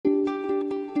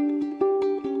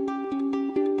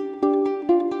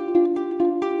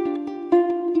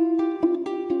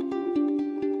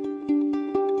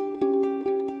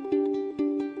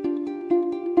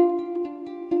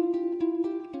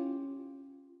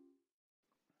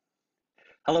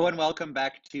Hello and welcome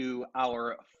back to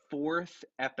our fourth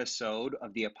episode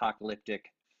of the Apocalyptic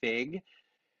Fig.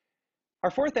 Our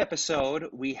fourth episode,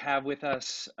 we have with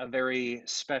us a very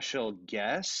special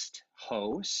guest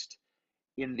host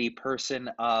in the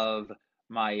person of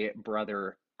my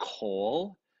brother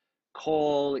Cole.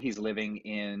 Cole, he's living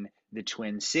in the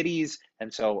Twin Cities,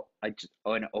 and so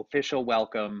an official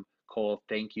welcome, Cole.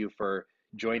 Thank you for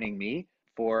joining me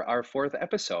for our fourth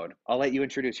episode. I'll let you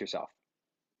introduce yourself.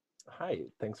 Hi,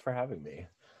 thanks for having me.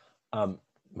 Um,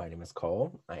 my name is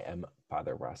Cole. I am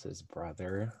Father Ross's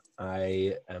brother.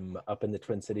 I am up in the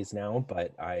Twin Cities now,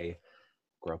 but I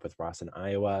grew up with Ross in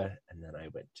Iowa, and then I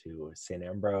went to St.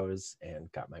 Ambrose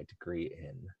and got my degree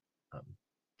in um,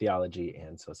 theology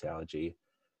and sociology.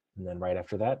 And then right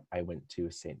after that, I went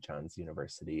to St. John's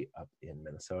University up in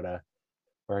Minnesota,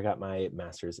 where I got my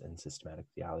master's in systematic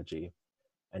theology.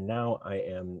 And now I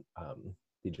am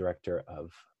the director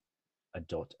of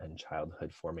adult and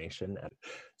childhood formation at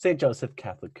St. Joseph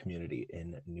Catholic Community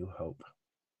in New Hope.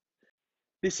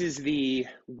 This is the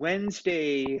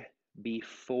Wednesday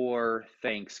before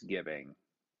Thanksgiving.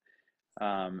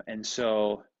 And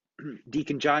so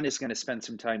Deacon John is going to spend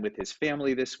some time with his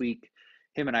family this week.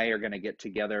 Him and I are going to get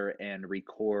together and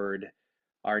record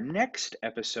our next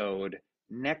episode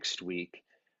next week.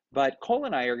 But Cole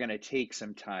and I are going to take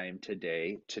some time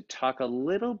today to talk a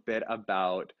little bit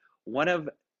about one of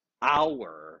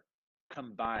our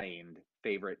combined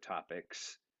favorite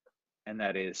topics, and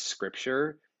that is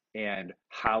scripture and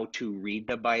how to read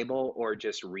the Bible or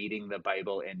just reading the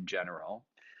Bible in general.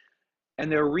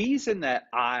 And the reason that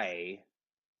I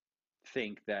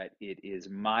think that it is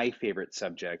my favorite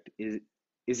subject is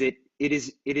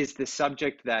the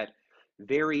subject that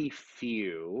very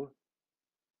few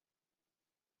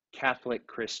Catholic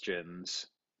Christians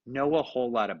know a whole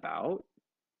lot about.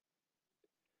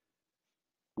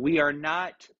 We are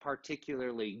not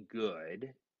particularly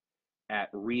good at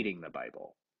reading the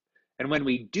Bible. And when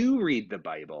we do read the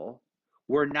Bible,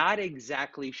 we're not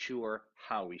exactly sure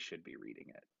how we should be reading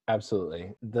it.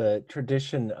 Absolutely. The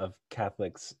tradition of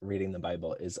Catholics reading the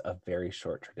Bible is a very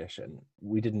short tradition.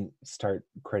 We didn't start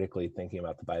critically thinking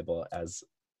about the Bible as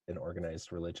an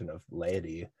organized religion of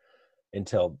laity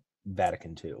until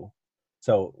Vatican II.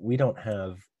 So we don't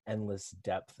have endless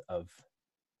depth of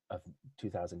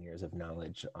 2,000 years of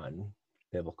knowledge on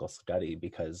biblical study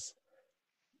because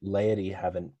laity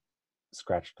haven't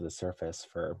scratched the surface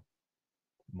for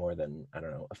more than, I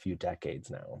don't know, a few decades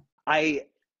now. I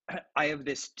I have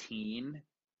this teen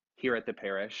here at the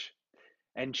parish,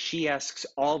 and she asks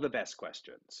all the best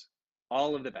questions,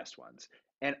 all of the best ones.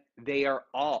 And they are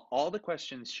all the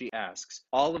questions she asks,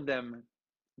 all of them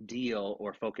deal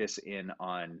or focus in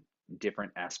on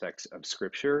different aspects of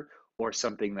scripture or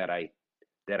something that I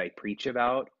preach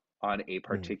about on a Mm.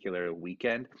 particular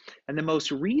weekend. And the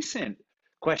most recent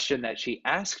question that she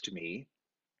asked me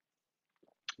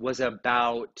was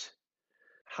about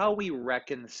how we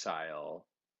reconcile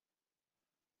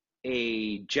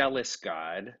a jealous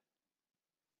God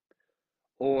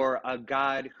or a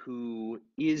God who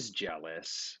is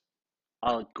jealous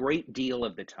a great deal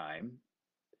of the time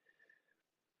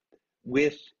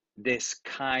with this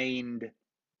kind,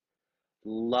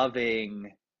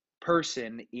 loving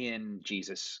person in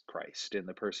Jesus Christ, in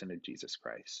the person of Jesus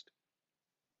Christ.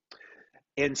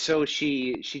 And so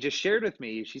she just shared with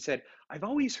me, she said, I've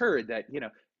always heard that,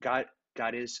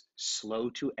 God is slow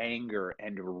to anger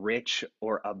and rich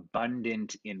or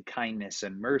abundant in kindness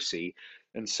and mercy.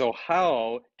 And so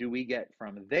how do we get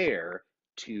from there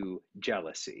to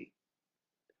jealousy?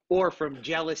 Or from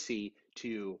jealousy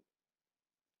to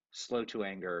slow to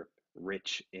anger,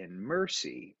 rich in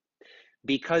mercy?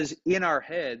 Because in our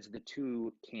heads, the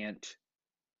two can't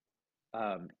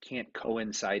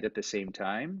coincide at the same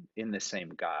time in the same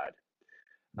God.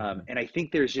 Mhm. And I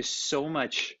think there's just so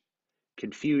much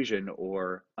confusion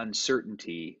or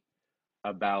uncertainty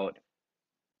about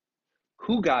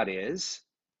who God is,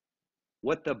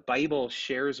 what the Bible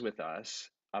shares with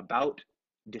us about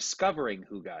discovering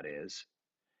who God is,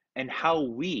 and how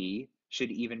we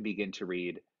should even begin to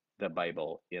read the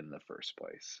Bible in the first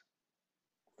place.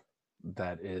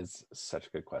 That is such a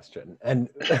good question. And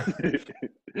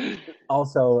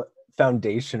also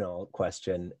foundational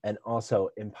question and also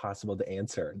impossible to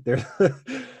answer. There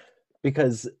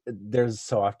because there's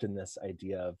so often this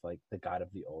idea of like the God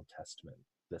of the Old Testament,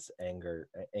 this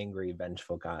angry,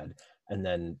 vengeful God, and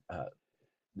then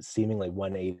seemingly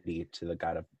 180 to the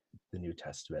God of the New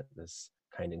Testament, this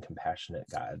kind and compassionate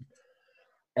God.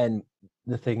 And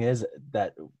the thing is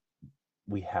that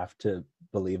we have to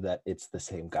believe that it's the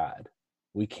same God.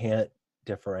 We can't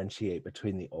differentiate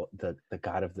between the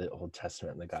God of the Old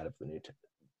Testament and the God of the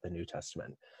the New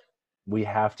Testament. We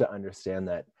have to understand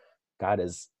that God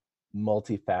is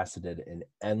multifaceted in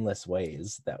endless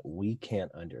ways that we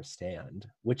can't understand,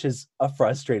 which is a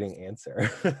frustrating answer.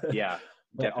 Yeah,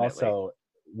 But definitely. also,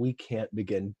 we can't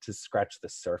begin to scratch the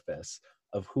surface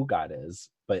of who God is,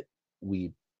 but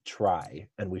we try,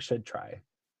 and we should try.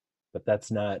 But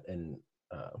that's not an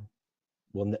uh,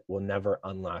 we'll never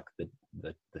unlock the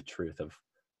truth of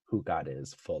who God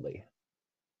is fully.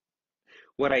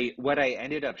 What I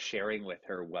ended up sharing with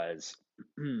her was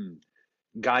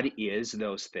God is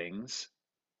those things: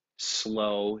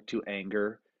 slow to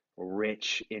anger,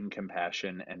 rich in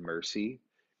compassion and mercy.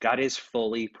 God is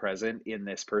fully present in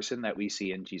this person that we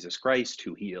see in Jesus Christ,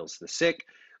 who heals the sick,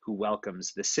 who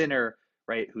welcomes the sinner,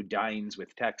 right? Who dines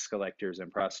with tax collectors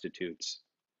and prostitutes.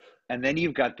 And then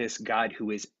you've got this God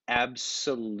who is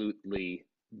absolutely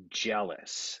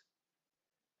jealous,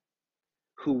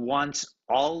 who wants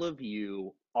all of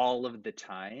you all of the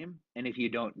time. And if you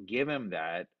don't give him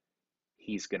that,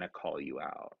 he's going to call you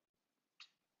out.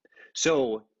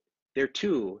 So they're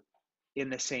two in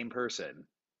the same person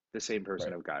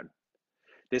Right. of God.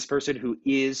 This person who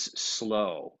is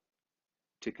slow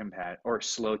to or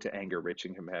slow to anger, rich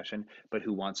in compassion, but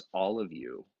who wants all of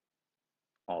you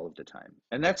all of the time.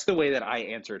 And that's the way that I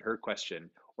answered her question,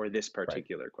 or this Right.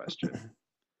 particular question.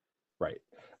 Right.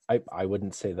 I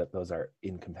wouldn't say that those are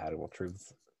incompatible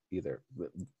truths either.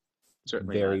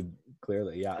 Certainly not. Very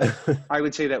clearly, yeah. I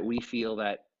would say that we feel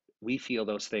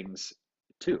those things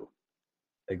too.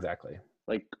 Exactly.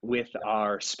 Like with Yeah.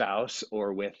 our spouse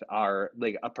or with our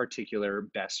like a particular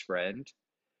best friend,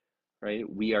 right?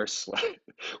 We are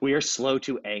slow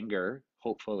to anger,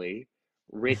 hopefully,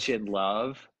 rich in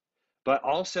love, but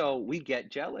also we get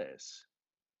jealous.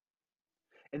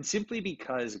 And simply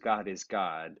because God is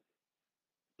God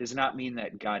does not mean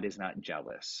that God is not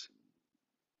jealous.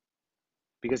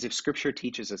 Because if scripture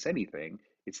teaches us anything,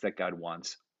 it's that God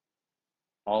wants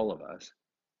all of us,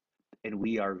 and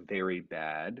we are very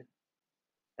bad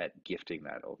at gifting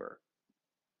that over.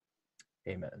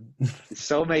 Amen.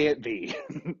 So may it be.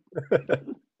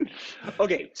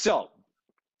 Okay, so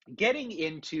getting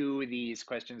into these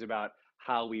questions about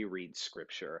how we read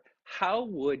scripture, how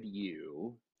would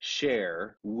you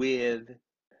share with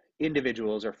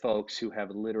individuals or folks who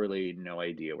have literally no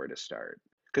idea where to start?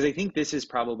 Because I think this is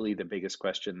probably the biggest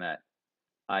question that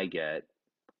I get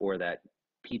or that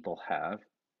people have.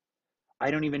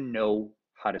 I don't even know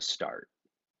how to start.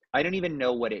 I don't even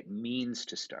know what it means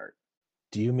to start.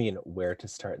 Do you mean where to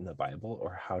start in the Bible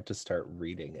or how to start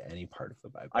reading any part of the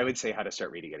I Bible? would say how to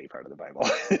start reading any part of the Bible.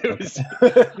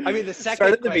 Okay. I mean, the Start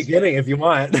second at the beginning question, if you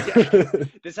want. yeah,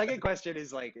 the second question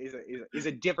is like is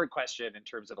a different question in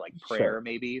terms of like Sure. prayer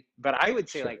maybe, but I would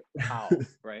say Sure. like how,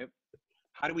 right?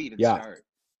 How do we even Yeah. start?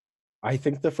 I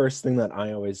think the first thing that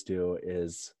I always do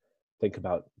is think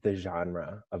about the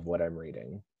genre of what I'm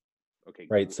reading. Okay,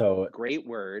 Right. So great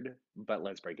word, but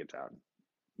let's break it down.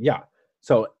 yeah.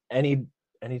 So anytime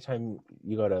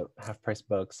you go to Half Price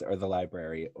Books or the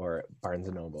library or Barnes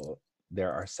and Noble,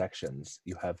 there are sections.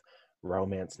 You have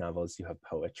romance novels, you have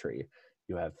poetry,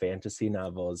 you have fantasy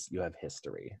novels, you have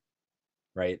history,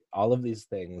 right? All of these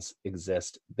things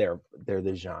exist. They're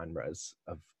the genres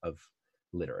of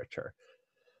literature.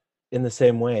 In the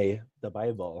same way, the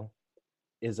Bible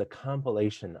is a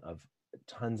compilation of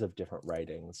tons of different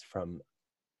writings from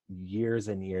years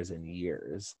and years and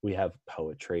years. We have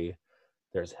poetry,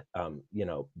 there's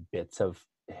bits of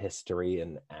history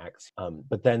and acts,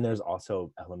 but then there's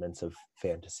also elements of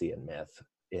fantasy and myth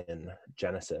in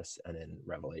Genesis and in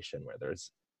Revelation, where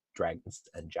there's dragons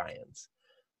and giants.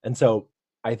 And so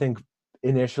I think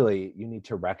initially you need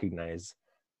to recognize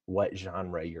what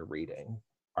genre you're reading.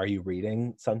 Are you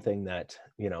reading something that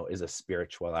is a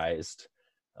spiritualized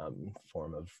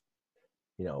form of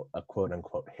a quote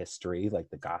unquote history, like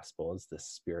the gospel is this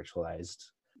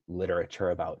spiritualized literature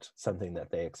about something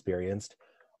that they experienced?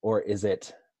 Or is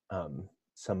it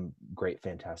some great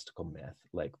fantastical myth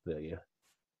like the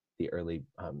early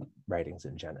writings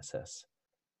in Genesis,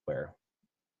 where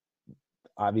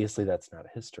obviously that's not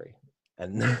a history?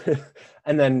 And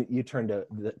and then you turn to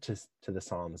the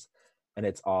Psalms, and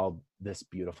it's all this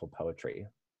beautiful poetry,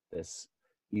 this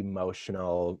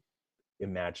emotional,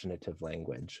 imaginative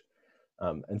language.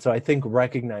 And so I think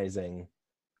recognizing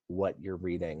what you're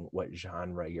reading, what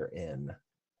genre you're in,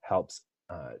 helps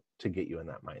to get you in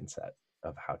that mindset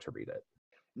of how to read it.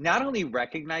 Not only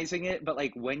recognizing it, but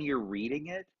like when you're reading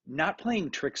it, not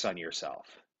playing tricks on yourself.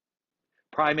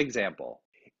 Prime example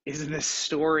is the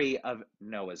story of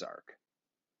Noah's Ark.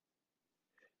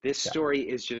 This Yeah. story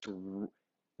is just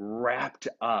wrapped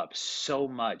up so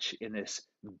much in this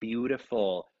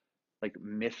beautiful like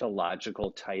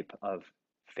mythological type of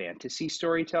fantasy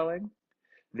storytelling.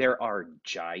 There are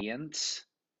giants.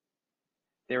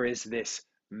 There is this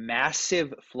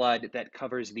massive flood that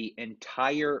covers the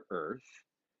entire earth.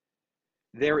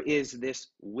 There is this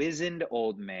wizened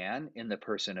old man in the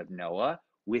person of Noah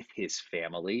with his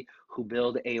family who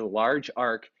build a large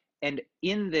ark, and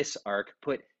in this ark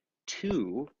put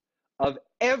two of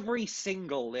every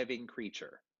single living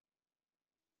creature.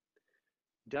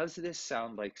 Does this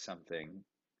sound like something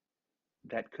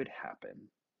that could happen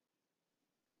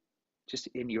just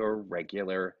in your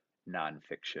regular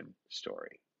nonfiction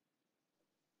story?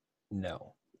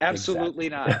 No, Absolutely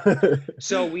exactly. not.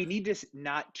 So we need to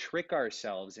not trick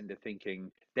ourselves into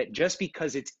thinking that just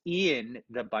because it's in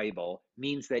the Bible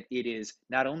means that it is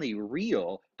not only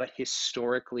real, but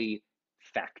historically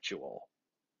factual.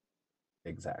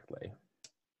 Exactly.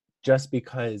 Just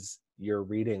because you're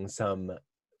reading some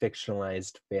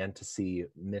fictionalized fantasy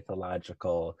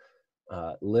mythological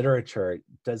literature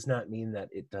does not mean that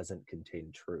it doesn't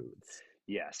contain truths.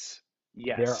 Yes.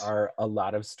 There Yes. are a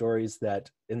lot of stories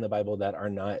that in the Bible that are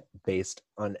not based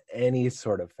on any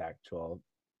sort of factual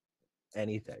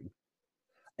anything.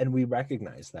 And we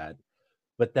recognize that,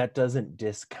 but that doesn't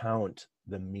discount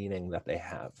the meaning that they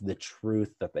have, the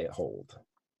truth that they hold.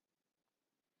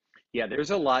 Yeah,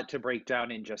 there's a lot to break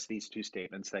down in just these two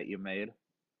statements that you made.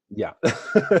 Yeah.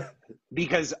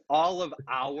 Because all of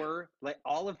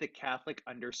the Catholic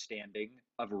understanding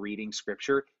of reading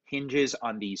scripture hinges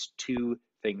on these two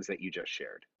things that you just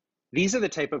shared. These are the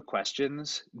type of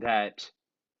questions that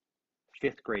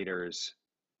fifth graders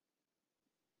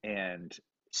and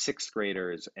sixth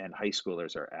graders and high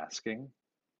schoolers are asking.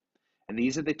 And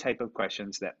these are the type of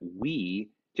questions that we,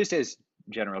 just as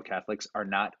general Catholics, are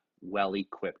not well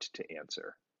equipped to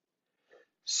answer.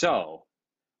 So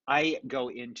I go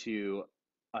into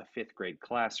a fifth grade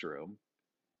classroom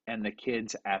and the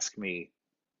kids ask me,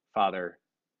 Father,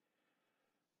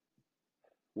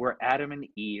 were Adam and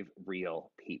Eve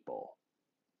real people?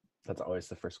 That's always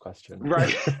the first question.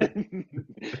 Right.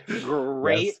 Yes.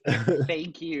 Great.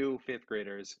 Thank you, fifth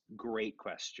graders. Great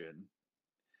question.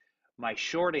 My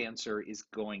short answer is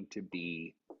going to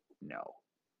be no.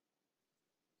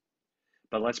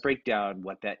 But let's break down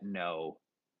what that no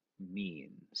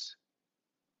means.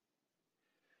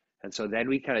 And so then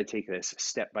we kind of take this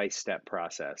step by step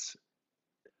process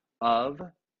of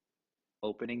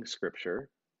opening scripture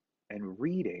and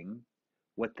reading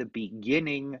what the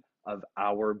beginning of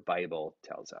our Bible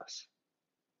tells us.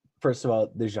 First of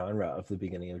all, the genre of the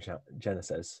beginning of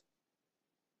Genesis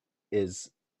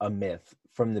is a myth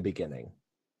from the beginning.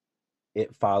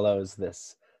 It follows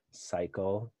this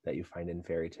cycle that you find in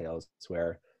fairy tales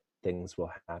where things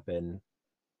will happen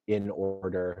in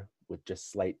order with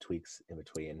just slight tweaks in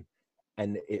between.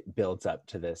 And it builds up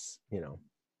to this,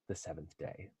 the seventh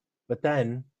day. But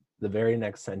then the very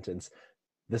next sentence,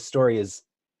 the story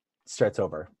starts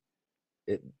over.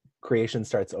 Creation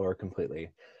starts over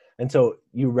completely. And so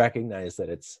you recognize that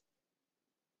it's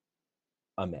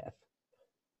a myth.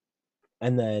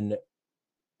 And then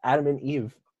Adam and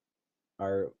Eve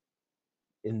are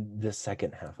in the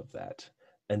second half of that.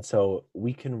 And so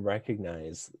we can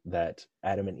recognize that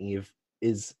Adam and Eve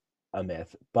is a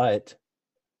myth, but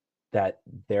that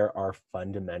there are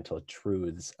fundamental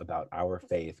truths about our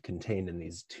faith contained in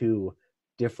these two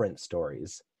different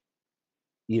stories,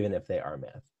 even if they are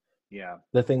myth. Yeah.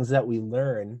 The things that we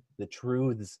learn, the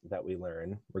truths that we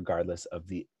learn, regardless of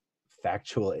the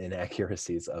factual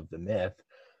inaccuracies of the myth,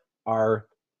 are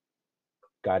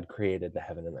God created the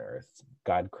heaven and the earth.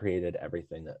 God created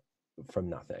everything from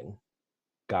nothing.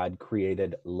 God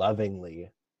created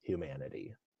lovingly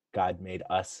humanity. God made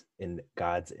us in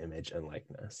God's image and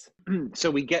likeness.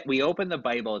 So we open the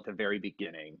Bible at the very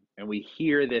beginning and we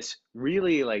hear this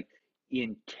really like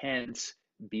intense,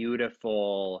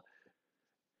 beautiful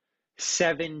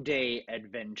 7-day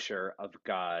adventure of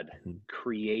God Mhm.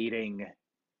 creating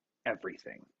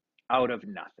everything out of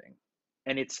nothing.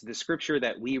 And it's the scripture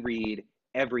that we read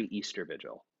every Easter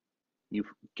vigil. You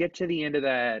get to the end of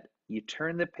that, you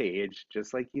turn the page,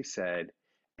 just like you said,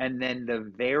 and then the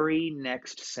very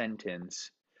next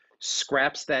sentence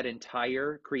scraps that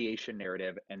entire creation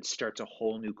narrative and starts a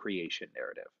whole new creation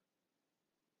narrative.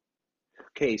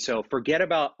 Okay, so forget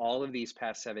about all of these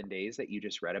past 7 days that you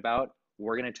just read about.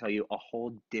 We're going to tell you a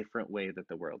whole different way that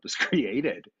the world was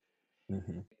created.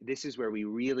 Mm-hmm. This is where we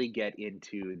really get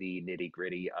into the nitty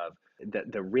gritty of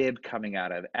the rib coming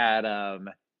out of Adam,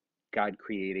 God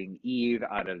creating Eve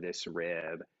out of this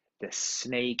rib, the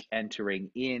snake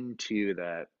entering into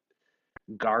the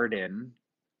garden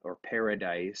or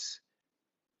paradise,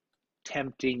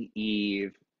 tempting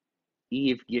Eve,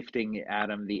 Eve gifting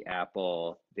Adam the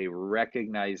apple, they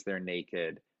recognize they're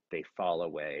naked, they fall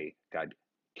away, God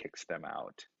kicks them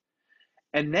out.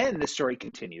 And then the story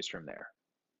continues from there.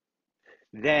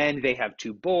 Then they have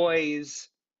two boys,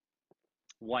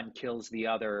 one kills the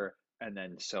other, and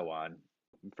then so on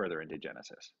further into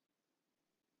Genesis.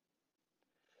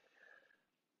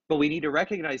 But we need to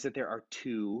recognize that there are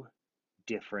two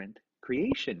different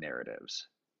creation narratives,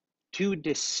 two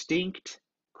distinct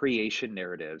creation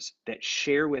narratives that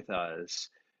share with us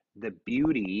the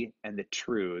beauty and the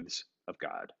truths of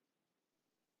God.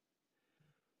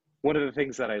 One of the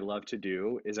things that I love to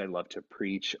do is I love to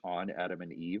preach on Adam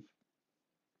and Eve,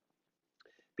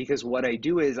 because what I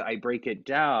do is I break it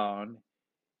down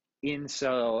in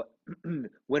so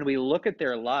when we look at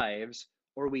their lives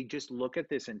or we just look at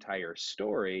this entire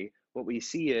story, what we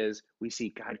see is we see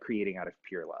God creating out of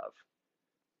pure love.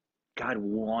 God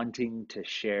wanting to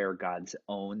share God's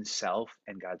own self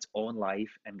and God's own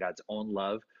life and God's own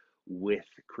love with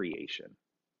creation.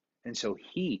 And so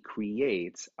he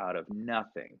creates out of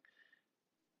nothing.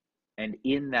 And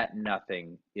in that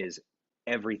nothing is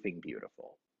everything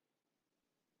beautiful.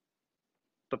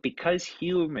 But because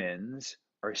humans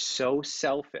are so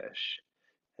selfish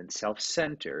and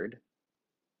self-centered,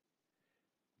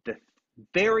 the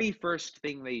very first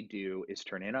thing they do is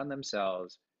turn in on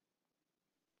themselves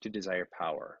to desire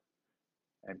power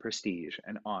and prestige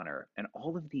and honor and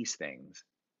all of these things.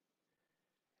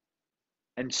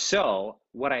 And so,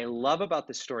 what I love about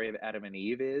the story of Adam and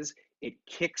Eve is it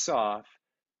kicks off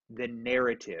the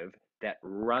narrative that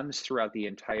runs throughout the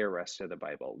entire rest of the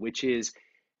Bible, which is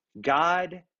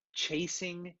God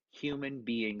chasing human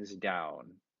beings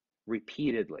down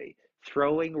repeatedly,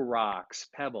 throwing rocks,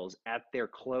 pebbles at their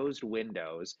closed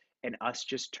windows, and us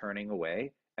just turning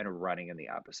away and running in the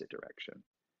opposite direction.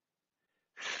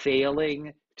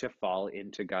 Failing to fall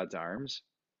into God's arms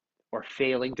or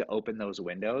failing to open those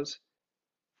windows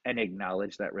and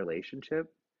acknowledge that relationship.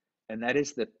 And that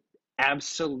is the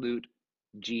absolute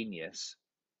genius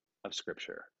of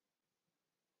Scripture.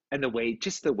 And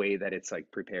just the way that it's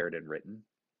like prepared and written.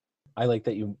 I like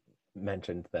that you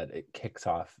mentioned that it kicks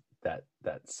off that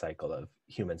cycle of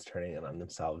humans turning in on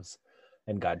themselves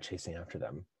and God chasing after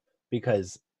them,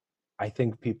 because I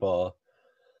think people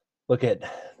look at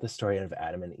the story of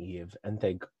Adam and Eve and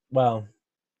think, well,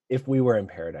 if we were in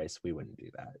paradise, we wouldn't do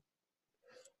that.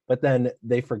 But then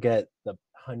they forget the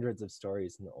hundreds of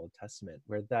stories in the Old Testament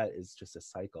where that is just a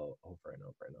cycle over and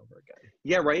over and over again.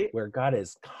 Yeah, right. Where God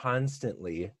is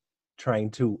constantly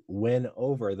trying to win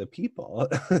over the people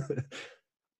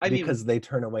because they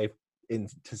turn away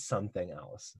into something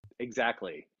else.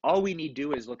 Exactly. All we need to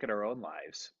do is look at our own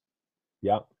lives.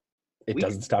 Yeah. It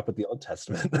doesn't stop with the Old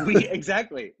Testament.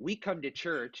 Exactly. We come to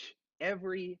church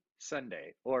every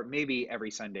Sunday, or maybe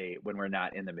every Sunday when we're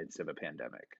not in the midst of a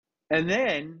pandemic. And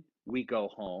then we go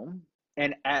home,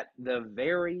 and at the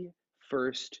very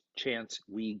first chance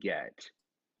we get,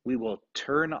 we will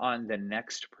turn on the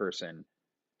next person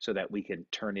so that we can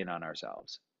turn in on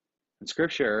ourselves. And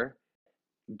Scripture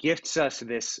gifts us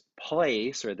this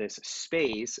place or this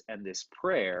space and this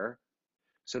prayer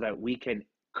so that we can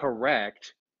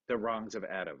correct the wrongs of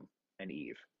Adam and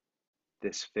Eve.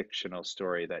 This fictional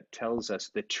story that tells us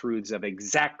the truths of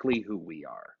exactly who we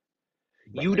are.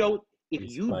 Right. If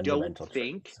These you don't fundamental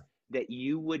think truths. that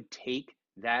you would take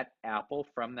that apple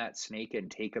from that snake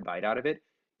and take a bite out of it,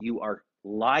 you are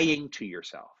lying to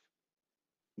yourself.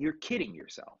 You're kidding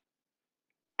yourself.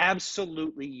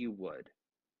 Absolutely, you would.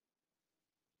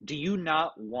 Do you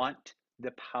not want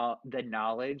the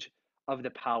knowledge of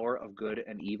the power of good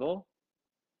and evil?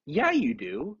 Yeah, you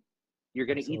do. You're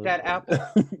going to eat that apple,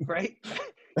 right?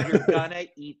 You're going to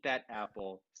eat that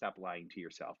apple. Stop lying to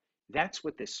yourself. That's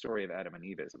what this story of Adam and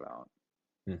Eve is about.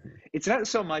 Mm-hmm. It's not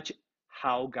so much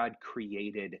how God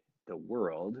created the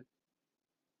world.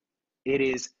 It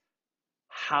is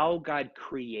how God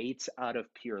creates out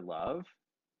of pure love,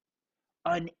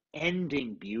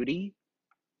 unending beauty,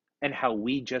 and how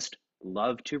we just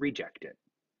love to reject it.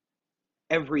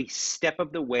 Every step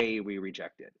of the way we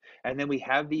reject it. And then we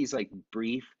have these like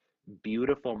brief,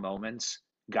 beautiful moments,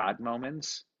 God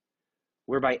moments,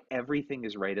 whereby everything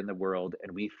is right in the world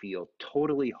and we feel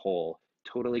totally whole,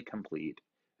 totally complete.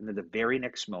 And then the very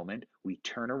next moment, we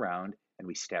turn around and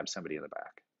we stab somebody in the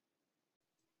back.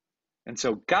 And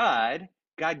so God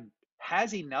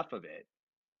has enough of it.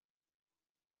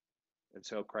 And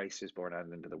so Christ is born out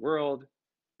into the world,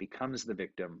 becomes the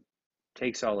victim,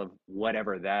 takes all of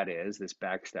whatever that is, this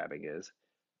backstabbing is,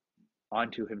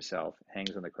 onto himself,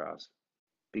 hangs on the cross,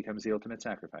 becomes the ultimate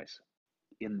sacrifice,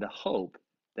 in the hope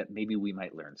that maybe we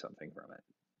might learn something from it.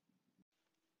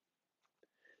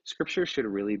 Scripture should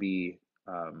really be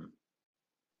um,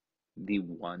 the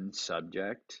one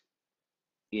subject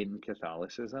in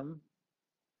Catholicism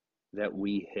that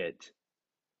we hit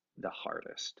the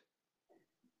hardest.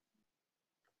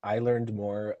 I learned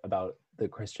more about the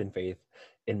Christian faith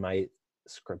in my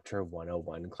Scripture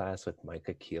 101 class with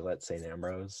Micah Keel at St.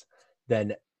 Ambrose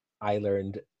than I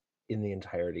learned in the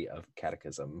entirety of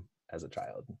catechism as a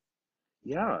child.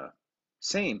 Yeah,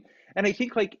 same. And I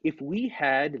think like if we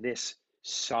had this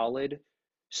solid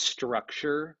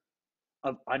structure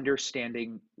of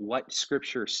understanding what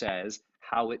scripture says,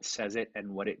 how it says it, and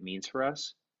what it means for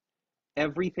us,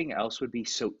 everything else would be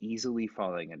so easily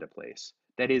falling into place.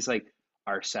 That is like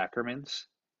our sacraments.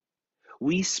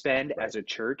 We spend Right. as a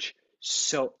church,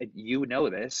 so you know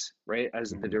this, right?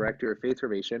 As the Mhm. director of Faith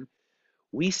Formation,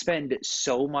 we spend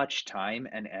so much time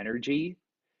and energy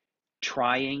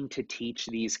trying to teach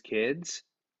these kids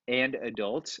and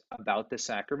adults about the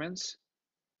sacraments,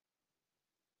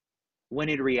 when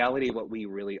in reality, what we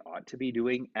really ought to be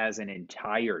doing as an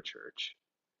entire church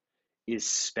is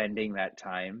spending that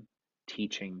time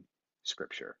teaching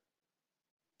scripture.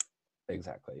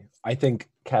 Exactly. I think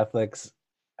Catholics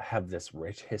have this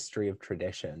rich history of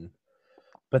tradition,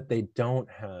 but they don't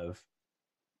have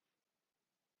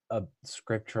a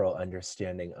scriptural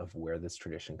understanding of where this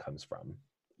tradition comes from.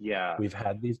 Yeah, We've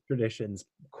had these traditions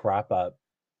crop up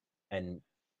and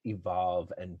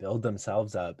evolve and build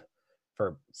themselves up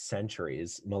for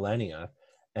centuries, millennia,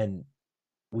 and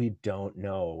we don't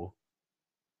know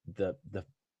the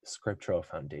scriptural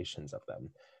foundations of them.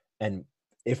 And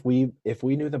if we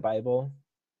knew the Bible,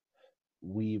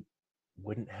 we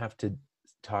wouldn't have to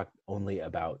talk only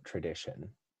about tradition.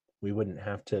 We wouldn't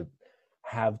have to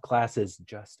have classes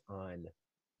just on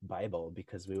Bible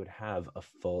because we would have a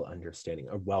full understanding,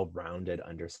 a well-rounded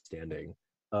understanding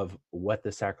of what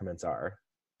the sacraments are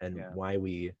and yeah. why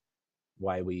we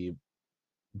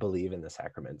believe in the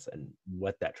sacraments and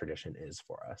what that tradition is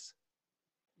for us.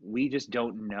 We just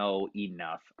don't know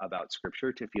enough about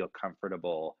scripture to feel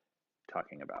comfortable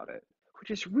talking about it, which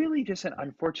is really just an Right.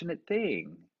 unfortunate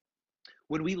thing.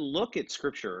 When we look at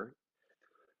scripture,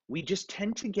 we just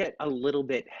tend to get a little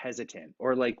bit hesitant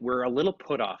or like we're a little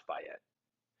put off by it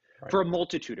for Right. a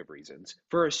multitude of reasons.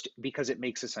 First, because it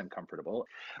makes us uncomfortable,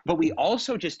 but we Mhm.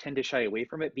 also just tend to shy away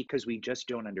from it because we just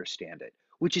don't understand it,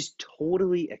 which is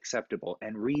totally acceptable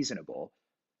and reasonable.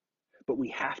 But we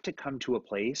have to come to a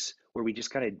place where we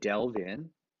just kind of delve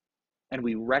in and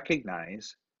we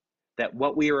recognize that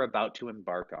what we are about to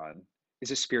embark on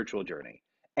is a spiritual journey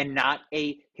and not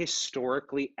a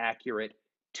historically accurate,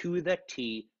 to the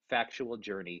T factual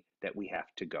journey that we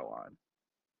have to go on.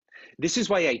 This is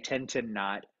why I tend to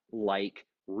not like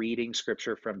reading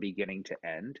scripture from beginning to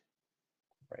end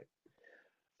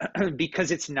Right.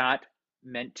 because it's not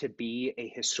meant to be a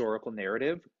historical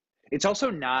narrative. It's also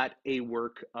not a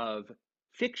work of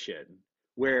fiction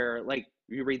where, like,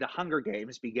 you read the Hunger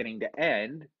Games beginning to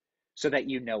end so that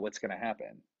you know what's going to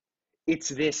happen. It's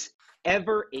this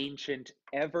ever ancient,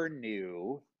 ever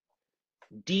new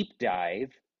deep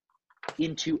dive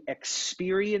into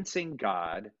experiencing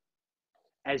God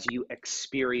as you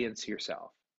experience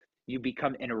yourself. You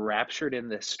become enraptured in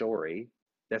this story.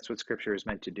 That's what scripture is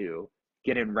meant to do.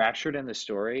 Get enraptured in the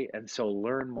story, and so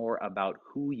learn more about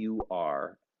who you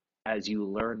are as you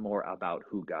learn more about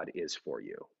who God is for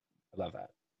you. I love that.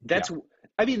 Yeah. That's,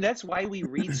 I mean, that's why we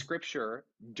read scripture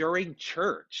during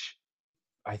church.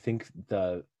 I think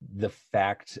the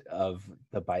fact of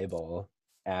the Bible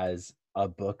as a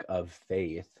book of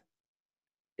faith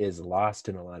is lost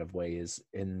in a lot of ways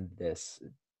in this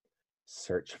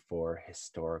search for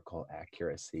historical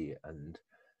accuracy and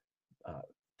uh,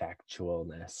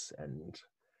 factualness and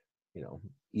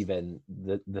even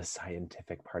the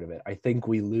scientific part of it. I think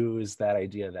we lose that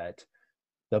idea that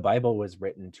the Bible was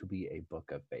written to be a book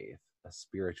of faith, a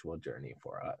spiritual journey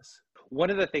for us. One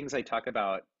of the things I talk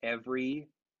about every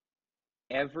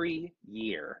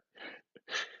year,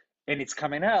 and it's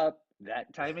coming up,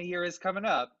 that time of year is coming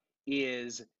up,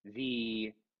 is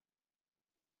the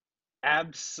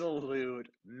absolute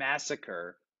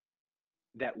massacre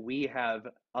that we have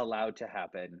allowed to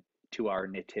happen to our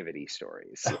nativity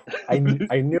stories. I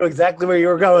knew exactly where you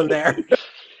were going there.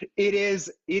 It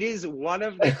is one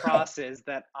of the crosses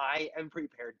that I am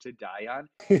prepared to die on.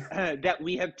 That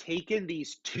we have taken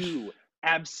these two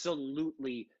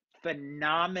absolutely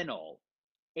phenomenal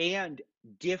and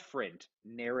different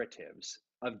narratives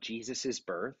of Jesus's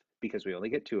birth, because we only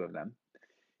get two of them,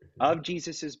 of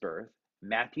Jesus's birth,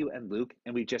 Matthew and Luke,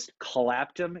 and we just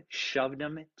clapped them, shoved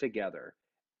them together.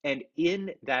 And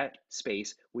in that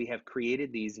space, we have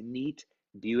created these neat,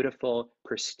 beautiful,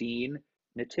 pristine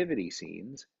nativity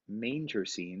scenes manger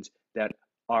scenes that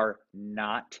are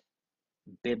not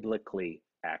biblically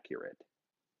accurate.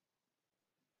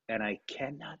 And I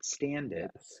cannot stand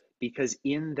it Yes. because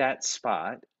in that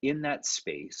spot, in that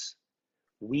space,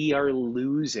 we are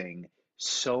losing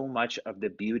so much of the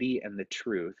beauty and the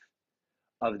truth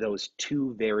of those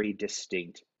two very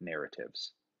distinct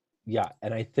narratives. Yeah,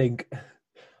 and I think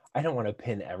I don't want to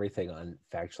pin everything on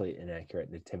factually inaccurate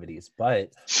nativities,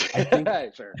 but I think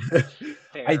Sure. I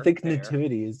Fair, think fair.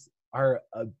 nativities are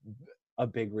a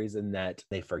big reason that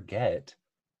they forget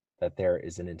that there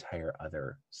is an entire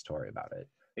other story about it.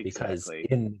 Because Exactly.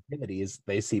 in nativities,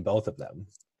 they see both of them.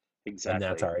 And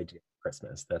that's Exactly. our idea of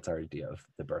Christmas. That's our idea of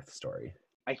the birth story.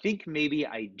 I think maybe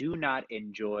I do not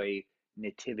enjoy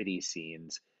nativity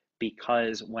scenes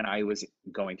because when I was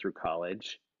going through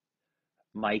college,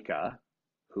 Micah,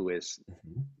 who is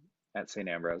Mhm. at St.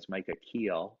 Ambrose, Micah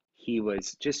Keel, he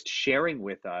was just sharing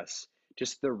with us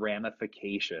just the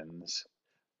ramifications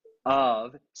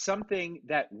of something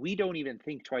that we don't even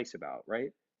think twice about,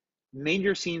 right?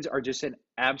 Manger scenes are just an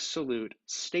absolute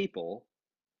staple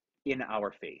in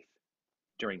our faith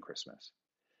during Christmas.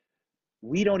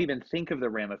 We don't even think of the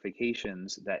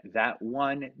ramifications that that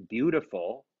one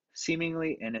beautiful,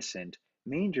 seemingly innocent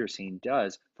manger scene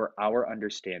does for our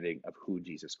understanding of who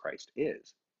Jesus Christ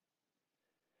is.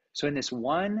 So, in this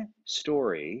one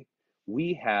story,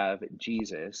 we have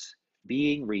Jesus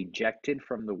being rejected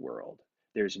from the world.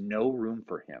 There's no room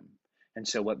for him. And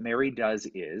so, what Mary does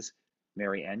is,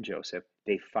 Mary and Joseph,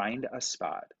 they find a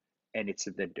spot, and it's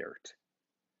the dirt.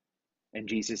 And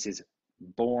Jesus is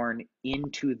born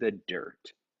into the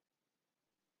dirt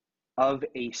of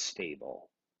a stable.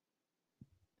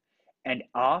 And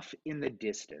off in the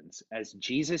distance, as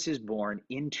Jesus is born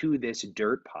into this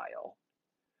dirt pile,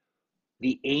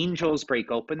 the angels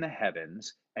break open the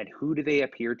heavens, and who do they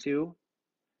appear to?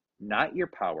 Not your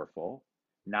powerful,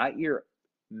 not your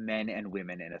men and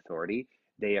women in authority.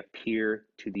 They appear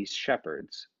to these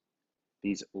shepherds,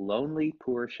 these lonely,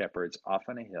 poor shepherds off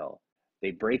on a hill.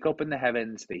 They break open the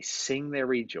heavens, they sing their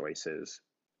rejoices,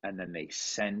 and then they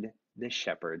send the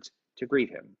shepherds to greet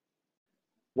him.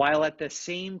 While at the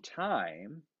same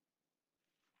time,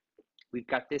 we've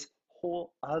got this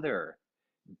whole other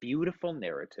beautiful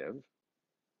narrative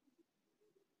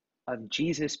of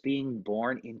Jesus being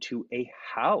born into a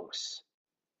house,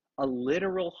 a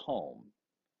literal home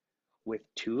with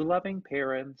two loving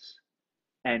parents,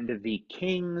 and the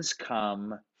kings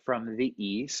come from the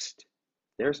east.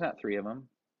 There's not three of them.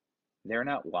 They're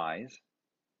not wise,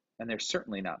 and they're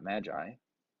certainly not magi.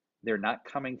 They're not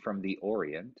coming from the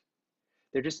Orient.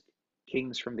 They're just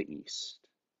kings from the east.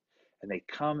 And they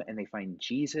come and they find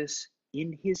Jesus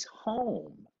in his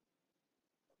home.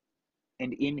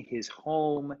 And in his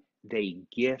home, they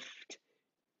gift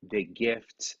the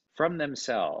gifts from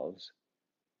themselves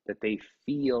that they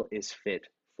feel is fit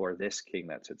for this king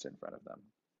that sits in front of them,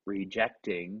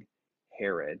 rejecting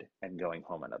Herod and going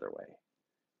home another way.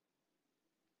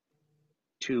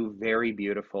 Two very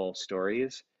beautiful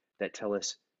stories that tell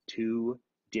us two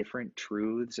different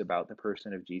truths about the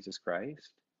person of Jesus Christ,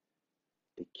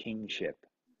 the kingship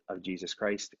of Jesus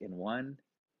Christ in one,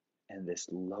 and this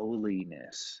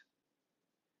lowliness,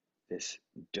 this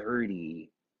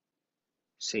dirty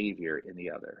Savior in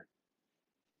the other.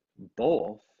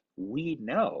 Both we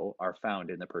know are found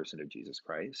in the person of Jesus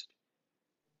Christ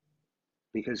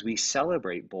because we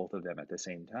celebrate both of them at the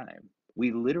same time.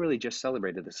 We literally just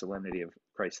celebrated the solemnity of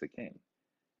Christ the King.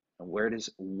 And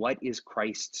what is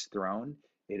Christ's throne?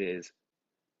 It is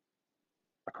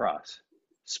a cross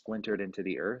splintered into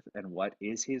the earth. And what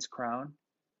is his crown?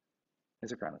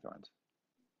 Is a crown of thorns.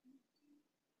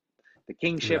 The That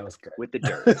kingship was with the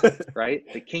dirt, good. right?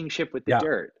 The kingship with the Yeah.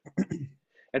 dirt.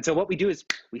 And so what we do is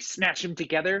we smash them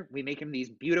together, we make them these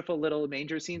beautiful little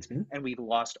manger scenes, Mhm. and we've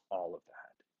lost all of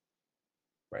that.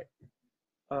 Right.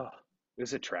 Oh, it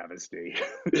was a travesty.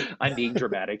 I'm being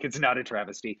dramatic. It's not a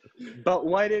travesty. But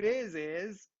what it is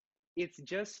it's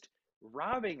just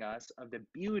robbing us of the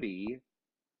beauty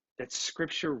that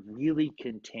scripture really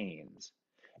contains.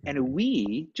 And Mhm.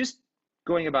 we, just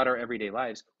going about our everyday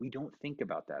lives, we don't think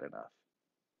about that enough,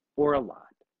 or a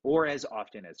lot, or as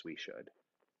often as we should.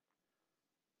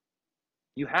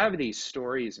 You have these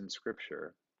stories in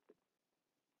scripture,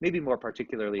 maybe more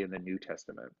particularly in the New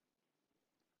Testament,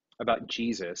 about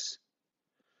Jesus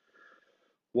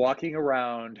walking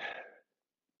around,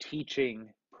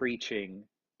 teaching, preaching,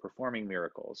 performing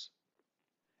miracles.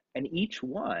 And each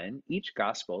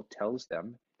gospel tells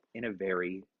them in a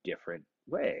very different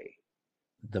way.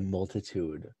 The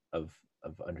multitude of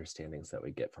understandings that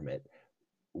we get from it,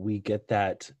 we get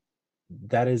that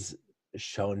is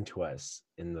shown to us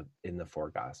in the four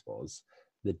gospels.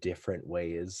 the different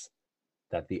ways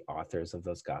that the authors of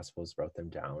those gospels wrote them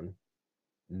down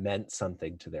meant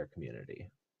something to their community.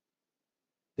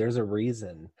 There's a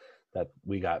reason that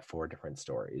we got 4 different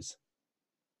stories,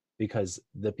 because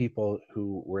the people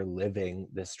who were living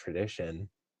this tradition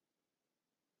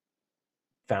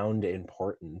found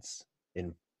importance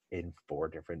in 4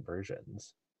 different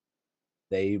versions.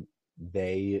 They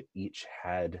each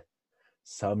had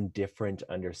some different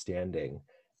understanding,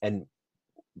 and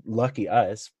lucky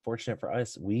us, fortunate for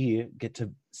us, we get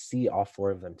to see all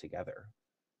 4 of them together.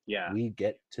 Yeah. We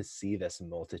get to see this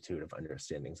multitude of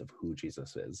understandings of who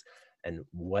Jesus is and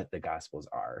what the gospels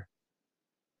are.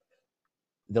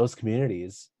 Those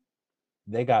communities,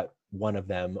 they got one of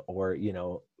them, or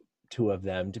 2 of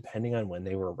them, depending on when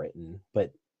they were written.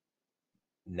 But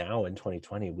now in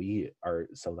 2020, we are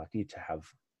so lucky to have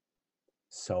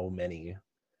so many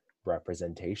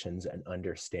representations and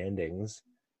understandings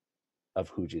of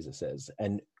who Jesus is.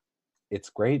 And it's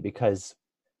great because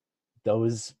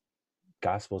those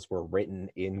gospels were written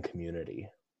in community,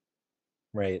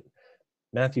 right?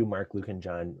 Matthew, Mark, Luke, and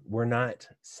John were not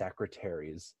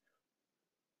secretaries.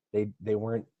 They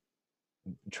weren't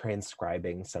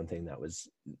transcribing something that was,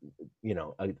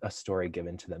 a story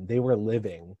given to them. They were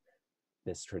living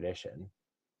this tradition,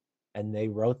 and they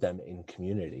wrote them in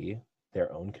community,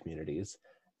 their own communities.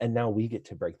 And now we get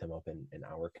to break them open in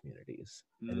our communities,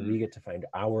 and we get to find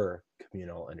our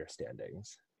communal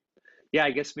understandings. Yeah,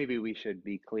 I guess maybe we should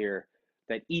be clear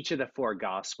that each of the 4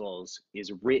 gospels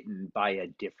is written by a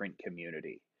different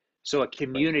community. So a Right.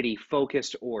 community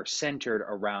focused or centered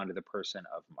around the person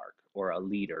of Mark, or a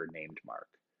leader named Mark.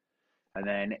 And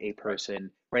then a Right.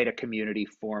 person, right, a community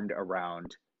formed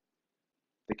around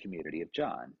the community of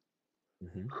John,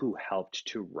 Mm-hmm. who helped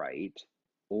to write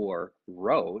or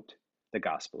wrote the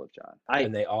Gospel of John.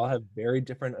 And they all have very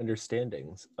different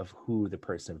understandings of who the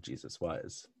person of Jesus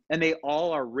was. And they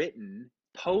all are written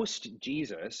post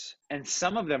Jesus, and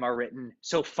some of them are written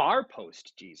so far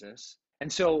post Jesus.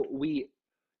 And so we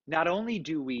not only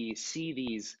do we see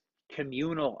these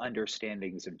communal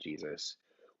understandings of Jesus,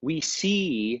 we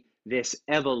see this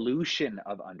evolution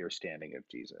of understanding of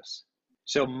Jesus.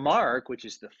 So Mark, which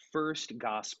is the first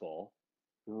gospel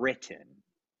written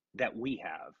that we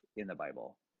have in the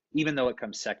Bible, even though it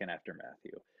comes second after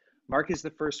Matthew, Mark is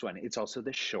the first one. It's also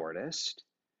the shortest.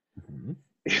 Mm-hmm.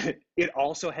 It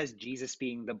also has Jesus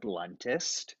being the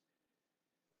bluntest.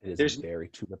 It is There's very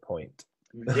to the point.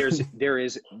 there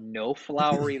is no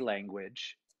flowery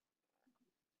language.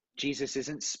 Jesus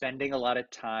isn't spending a lot of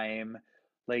time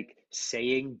like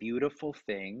saying beautiful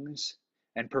things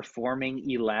and performing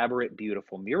elaborate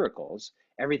beautiful miracles.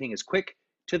 Everything is quick,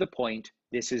 to the point.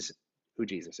 This is who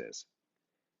Jesus is.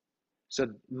 So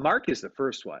Mark is the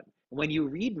first one. When you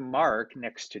read Mark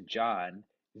next to John,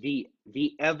 the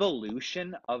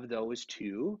evolution of those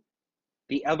two,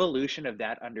 the evolution of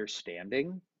that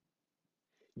understanding,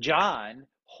 John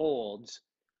holds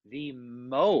the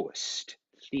most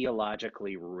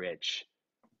theologically rich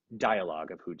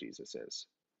dialogue of who Jesus is.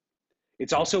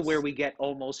 It's also where Yes. we get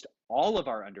almost all of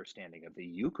our understanding of the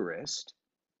Eucharist.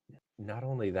 Not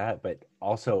only that, but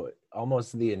also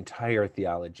almost the entire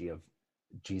theology of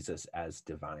Jesus as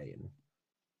divine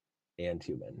and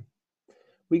human.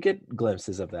 We get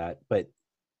glimpses of that, but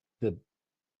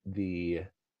the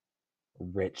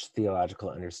rich theological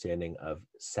understanding of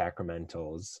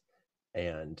sacramentals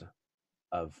and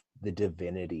of the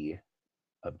divinity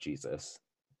of Jesus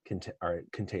are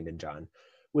contained in John,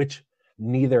 which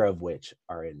neither of which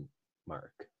are in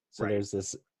Mark. So Right. there's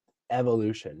this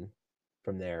evolution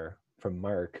from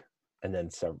Mark, and then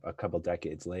a couple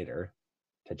decades later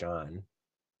to John,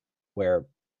 where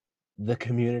the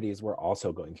communities were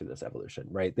also going through this evolution,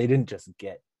 right? They didn't just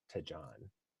get to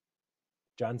John.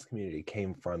 John's community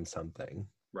came from something.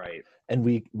 Right. And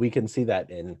we can see that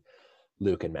in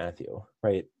Luke and Matthew,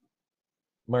 right?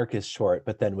 Mark is short,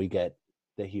 but then we get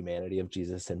the humanity of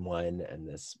Jesus in one, and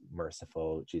this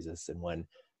merciful Jesus in one,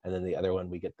 and then the other one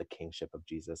we get the kingship of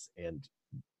Jesus and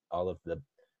all of the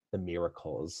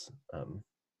miracles,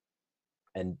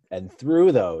 and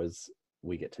through those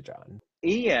we get to John.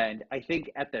 And I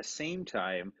think at the same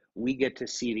time, we get to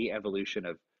see the evolution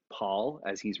of Paul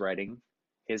as he's writing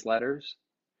his letters.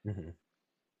 Mm-hmm.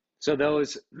 So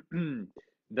those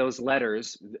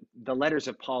letters, the letters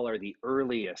of Paul are the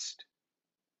earliest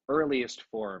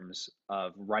forms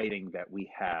of writing that we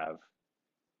have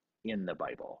in the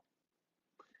Bible.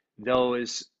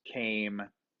 Those came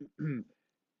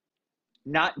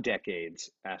not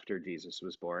decades after Jesus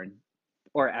was born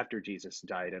or after Jesus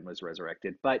died and was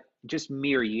resurrected, but just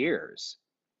mere years.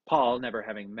 Paul, never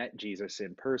having met Jesus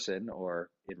in person or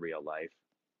in real life,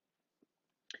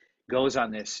 goes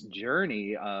on this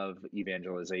journey of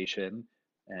evangelization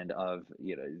and of,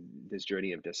 this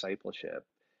journey of discipleship.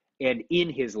 And in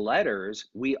his letters,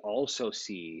 we also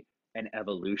see an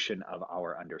evolution of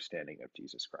our understanding of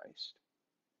Jesus Christ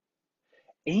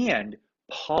and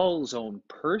Paul's own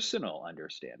personal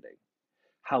understanding,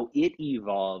 how it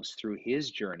evolves through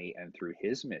his journey and through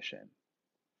his mission,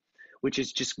 which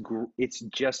is it's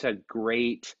just a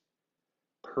great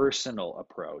personal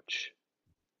approach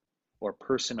or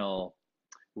personal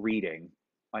reading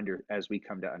under as we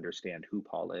come to understand who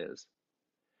Paul is,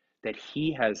 that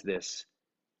he has this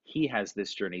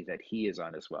journey that he is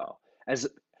on as well.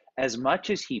 As much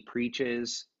as he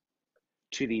preaches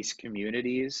to these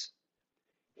communities,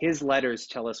 his letters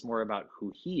tell us more about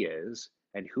who he is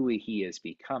and who he is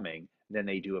becoming than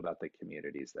they do about the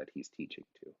communities that he's teaching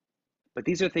to. But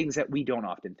these are things that we don't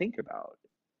often think about.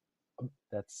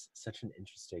 That's such an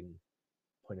interesting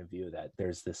point of view, that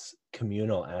there's this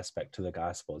communal aspect to the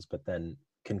Gospels, but then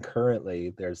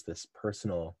concurrently there's this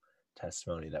personal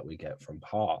testimony that we get from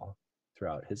Paul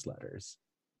throughout his letters.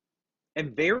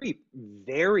 And very,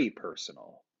 very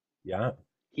personal. Yeah.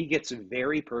 He gets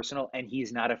very personal, and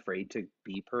he's not afraid to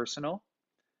be personal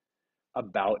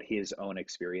about his own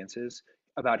experiences,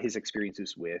 about his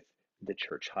experiences with the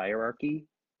church hierarchy,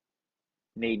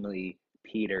 namely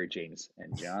Peter, James,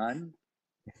 and John,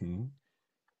 Mm-hmm.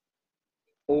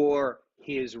 or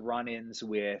his run ins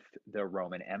with the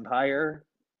Roman Empire,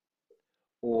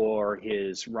 or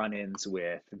his run ins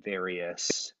with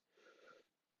various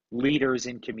leaders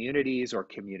in communities or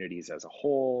communities as a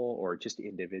whole, or just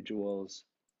individuals.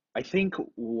 I think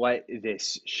what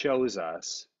this shows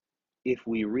us, if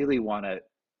we really want to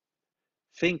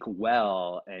think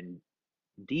well and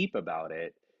deep about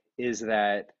it, is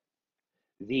that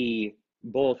the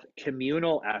both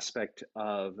communal aspect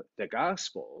of the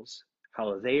Gospels,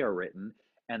 how they are written,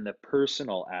 and the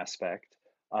personal aspect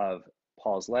of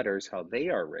Paul's letters, how they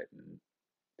are written,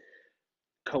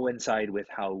 coincide with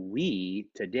how we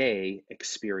today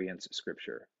experience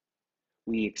Scripture.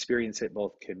 We experience it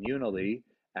both communally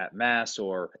at Mass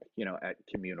or, at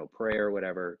communal prayer,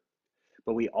 whatever,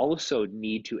 but we also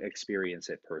need to experience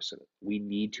it personally. We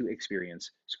need to experience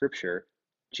Scripture,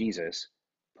 Jesus,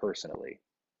 personally.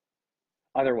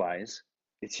 Otherwise,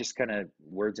 it's just kind of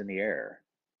words in the air.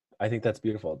 I think that's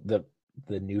beautiful. The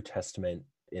New Testament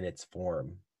in its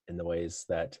form, in the ways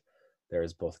that there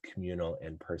is both communal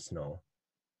and personal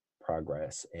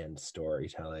progress and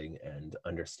storytelling and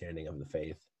understanding of the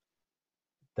faith,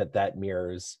 that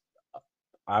mirrors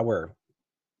our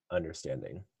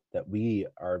understanding, that we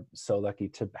are so lucky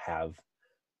to have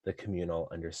the communal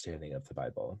understanding of the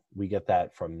Bible. We get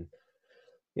that from,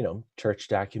 church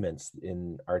documents,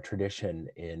 in our tradition,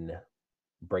 in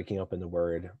breaking open the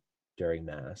Word during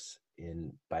Mass,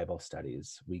 in Bible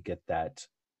studies. We get that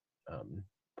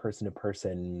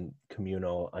person-to-person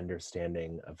communal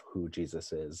understanding of who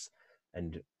Jesus is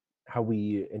and how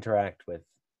we interact with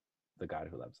the God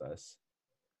who loves us.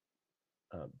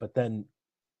 But then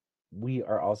we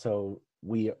are also,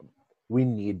 we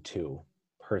need to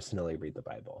personally read the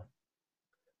Bible.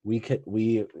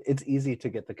 It's easy to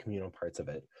get the communal parts of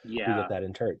it. Yeah. We get that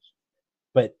in church,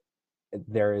 but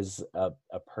there is a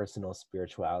personal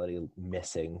spirituality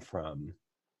missing from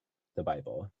the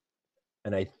Bible.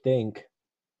 And I think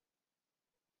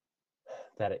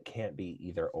that it can't be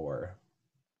either or,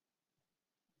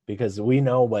 because we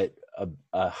know what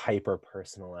a hyper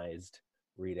personalized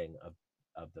reading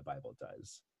of the Bible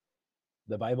does.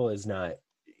 The Bible is not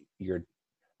your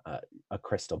a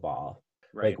crystal ball.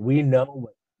 Right. Like, we know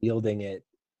what wielding it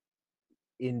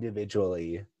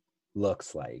individually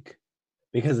looks like,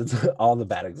 because it's all the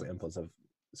bad examples of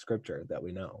Scripture that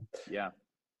we know. Yeah.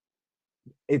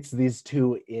 It's these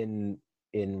two in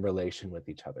relation with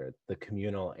each other, the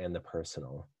communal and the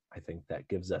personal. I think that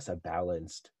gives us a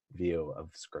balanced view of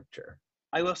Scripture.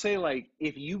 I will say,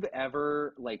 if you've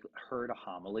ever heard a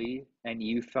homily and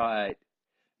you thought,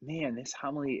 man, this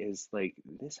homily is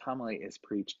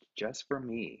preached just for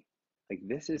me,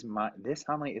 this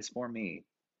homily is for me,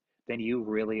 then you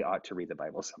really ought to read the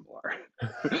Bible some more.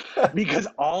 Because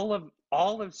all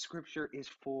of Scripture is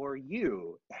for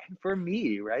you and for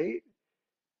me, right?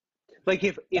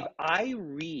 If I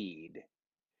read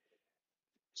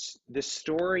the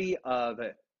story of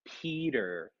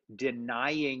Peter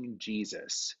denying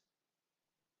Jesus,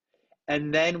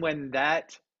 and then when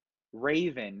that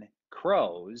raven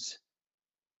crows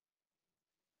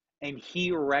and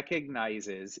he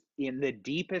recognizes in the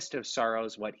deepest of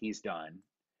sorrows what he's done,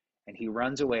 and he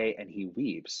runs away and he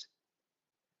weeps,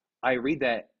 I read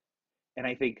that and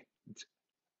I think,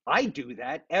 I do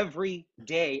that every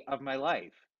day of my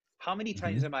life. How many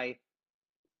times am I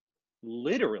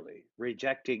literally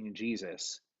rejecting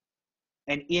Jesus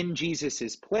and in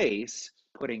Jesus's place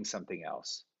putting something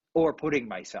else or putting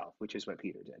myself, which is what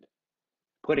Peter did.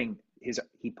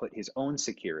 He put his own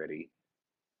security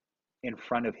in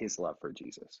front of his love for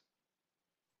Jesus.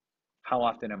 How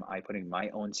often am I putting my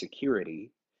own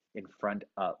security in front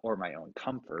of, or my own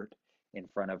comfort in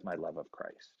front of my love of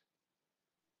Christ?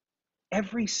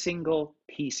 Every single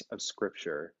piece of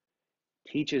scripture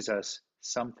teaches us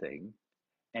something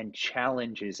and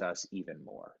challenges us even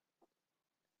more.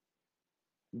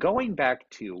 Going back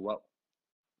to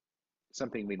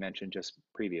something we mentioned just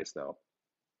previous though,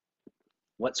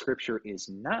 what scripture is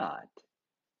not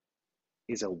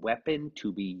is a weapon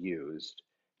to be used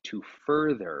to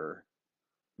further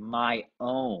my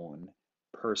own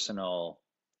personal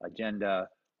agenda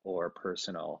or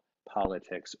personal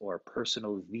politics or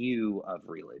personal view of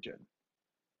religion.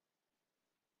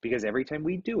 Because every time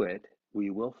we do it, we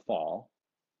will fall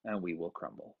and we will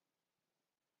crumble.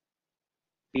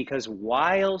 Because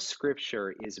while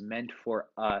scripture is meant for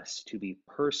us to be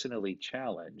personally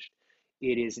challenged,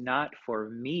 it is not for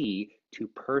me to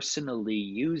personally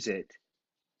use it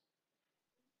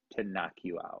to knock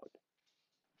you out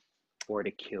or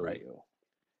to kill Right. you,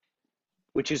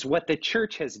 which is what the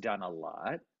church has done a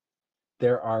lot.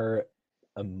 There are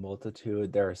a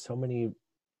multitude, there are so many,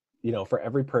 for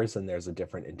every person, there's a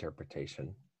different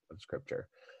interpretation of scripture,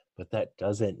 but that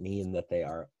doesn't mean that they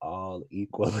are all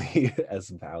equally as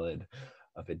valid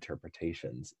of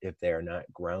interpretations if they are not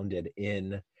grounded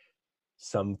in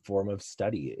some form of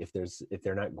study, if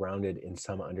they're not grounded in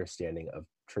some understanding of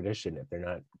tradition, if they're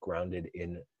not grounded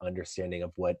in understanding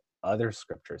of what other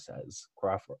scripture says,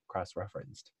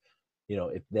 cross-referenced.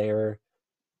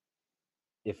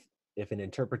 If an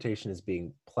interpretation is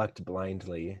being plucked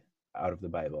blindly out of the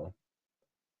Bible,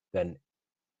 then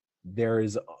there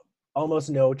is almost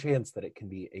no chance that it can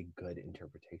be a good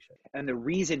interpretation. And the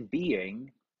reason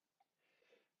being,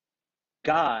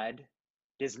 God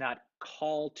does not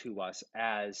call to us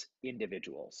as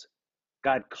individuals.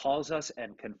 God calls us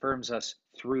and confirms us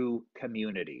through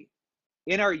community.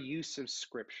 In our use of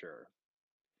scripture,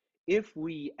 if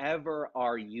we ever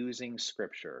are using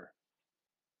scripture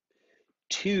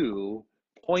to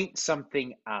point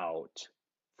something out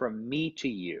from me to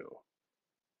you,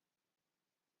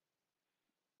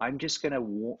 I'm just going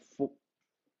to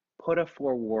put a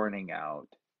forewarning out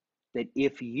that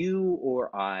if you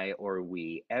or I or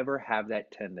we ever have that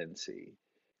tendency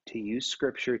to use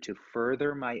scripture to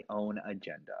further my own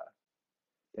agenda,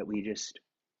 that we just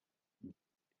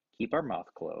keep our mouth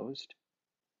closed,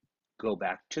 go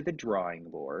back to the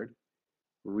drawing board,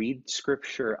 read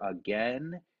scripture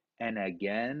again and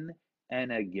again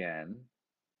and again,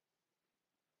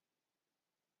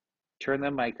 turn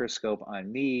the microscope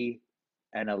on me,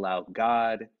 and allow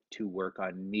God to work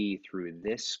on me through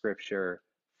this scripture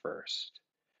first,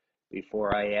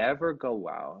 before I ever go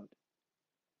out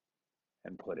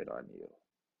and put it on you.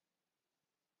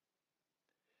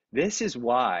 This is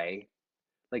why,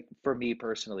 like for me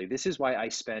personally, this is why I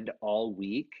spend all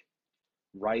week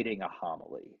writing a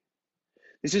homily.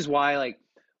 This is why, like,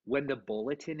 when the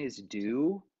bulletin is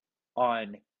due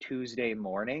on Tuesday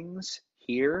mornings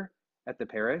here at the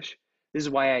parish, this is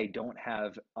why I don't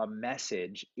have a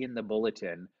message in the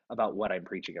bulletin about what I'm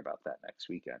preaching about that next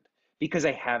weekend, because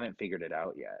I haven't figured it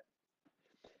out yet.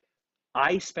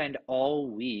 I spend all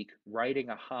week writing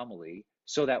a homily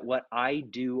so that what I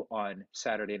do on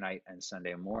Saturday night and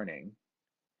Sunday morning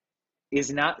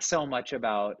is not so much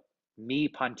about me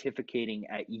pontificating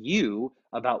at you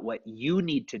about what you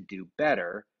need to do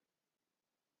better.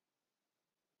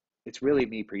 It's really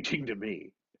me preaching to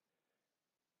me.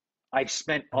 I've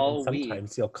spent And then all week.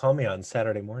 sometimes you'll call me on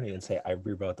Saturday morning and say, I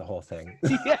rewrote the whole thing.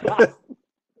 Yeah.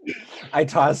 I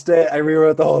tossed it, I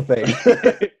rewrote the whole thing.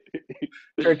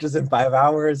 Church is in 5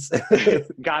 hours.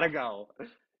 Gotta go.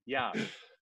 Yeah.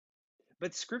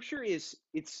 But scripture it's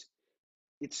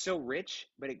so rich,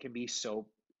 but it can be so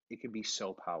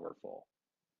powerful.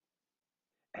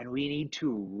 And we need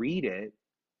to read it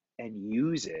and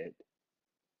use it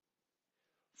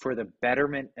for the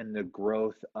betterment and the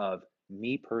growth of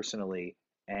me personally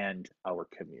and our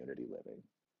community living.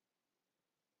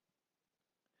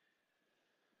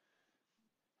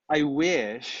 I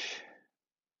wish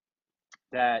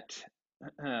that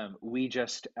we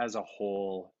just as a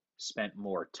whole spent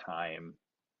more time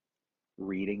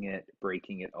reading it,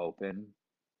 breaking it open.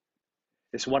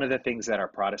 It's one of the things that our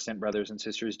Protestant brothers and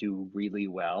sisters do really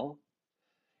well.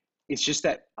 It's just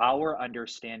that our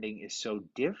understanding is so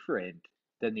different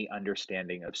than the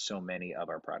understanding of so many of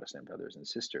our Protestant brothers and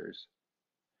sisters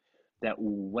that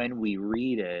when we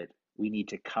read it, We need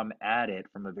to come at it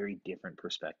from a very different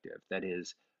perspective. That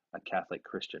is a Catholic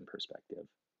Christian perspective.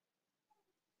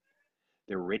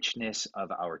 The richness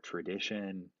of our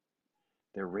tradition,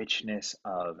 the richness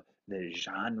of the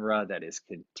genre that is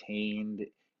contained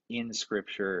in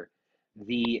Scripture,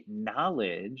 the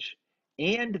knowledge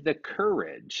and the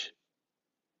courage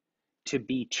to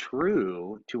be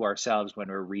true to ourselves when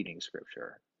we're reading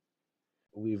Scripture.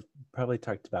 We've probably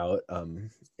talked about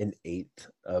an eighth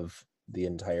of the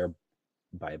entire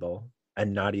Bible,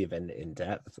 and not even in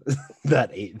depth.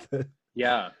 That eighth.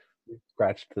 Yeah.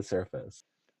 Scratched the surface.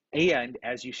 And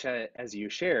as you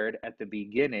shared at the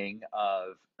beginning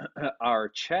of our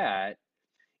chat,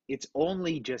 it's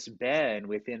only just been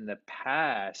within the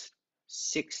past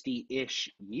 60-ish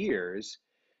years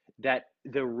that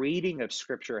the reading of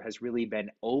Scripture has really been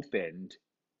opened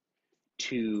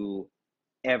to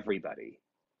everybody,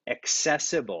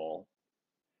 accessible,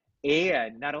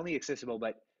 and not only accessible,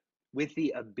 but with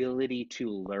the ability to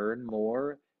learn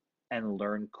more and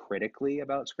learn critically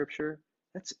about Scripture.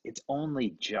 It's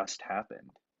only just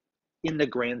happened in the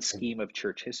grand scheme of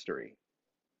church history.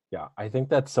 Yeah, I think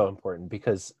that's so important,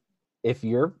 because if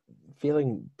you're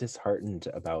feeling disheartened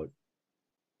about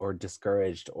or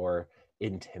discouraged or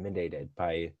intimidated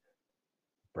by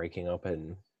breaking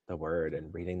open the Word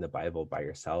and reading the Bible by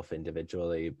yourself,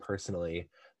 individually, personally,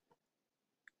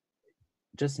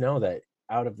 just know that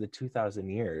out of the 2,000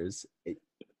 years,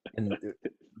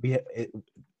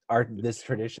 this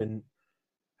tradition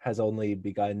has only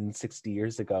begun 60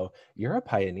 years ago. You're a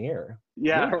pioneer.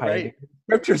 Yeah, You're a pioneer right. in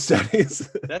Scripture studies.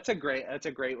 That's a great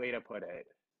way to put it.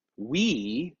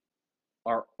 We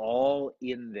are all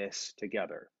in this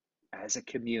together as a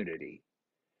community,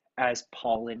 as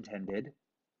Paul intended,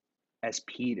 as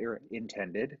Peter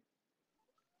intended,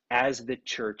 as the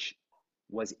church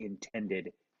was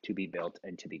intended to be built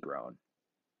and to be grown.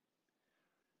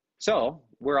 So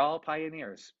we're all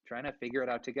pioneers trying to figure it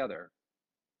out together.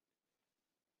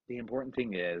 The important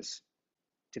thing is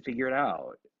to figure it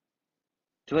out,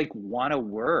 to want to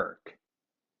work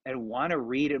and want to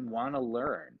read and want to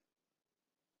learn.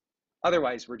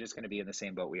 Otherwise, we're just going to be in the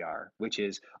same boat we are, which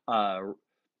is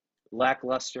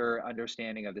lackluster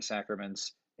understanding of the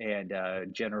sacraments and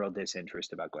general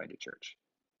disinterest about going to church,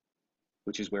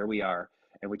 which is where we are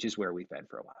and which is where we've been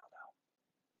for a while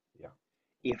now.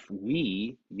 Yeah. If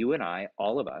we, you and I,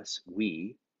 all of us,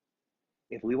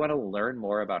 if we want to learn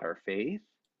more about our faith,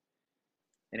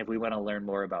 and if we want to learn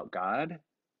more about God,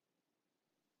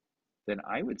 then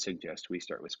I would suggest we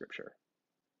start with Scripture.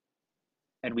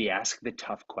 And we ask the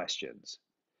tough questions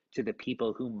to the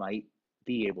people who might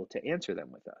be able to answer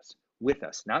them with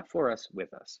us, not for us,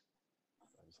 with us.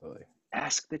 Absolutely.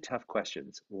 Ask the tough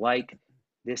questions like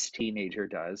this teenager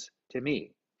does to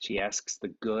me. She asks the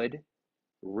good,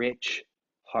 rich,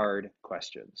 hard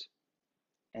questions.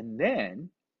 And then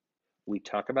we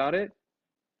talk about it,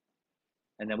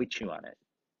 and then we chew on it.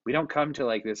 We don't come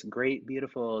to this great,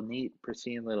 beautiful, neat,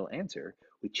 pristine little answer.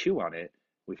 We chew on it.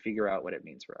 We figure out what it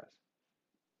means for us.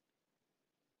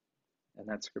 And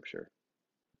that's Scripture.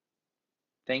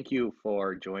 Thank you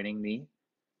for joining me.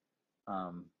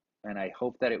 And I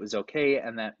hope that it was okay,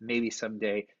 and that maybe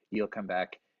someday you'll come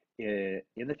back in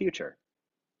the future.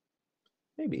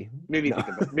 Maybe. Maybe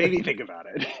think about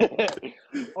it.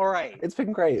 All right. It's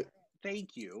been great.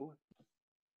 Thank you.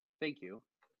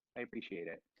 I appreciate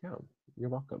it. Yeah, you're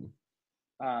welcome.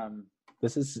 Um,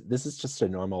 This is just a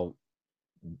normal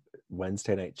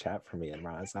Wednesday night chat for me and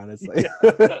Roz, honestly.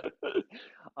 Yeah.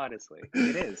 Honestly,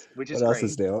 it is, which is what great.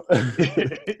 else is new?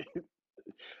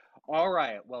 All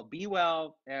right. Well, be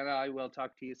well, and I will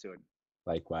talk to you soon.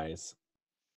 Likewise.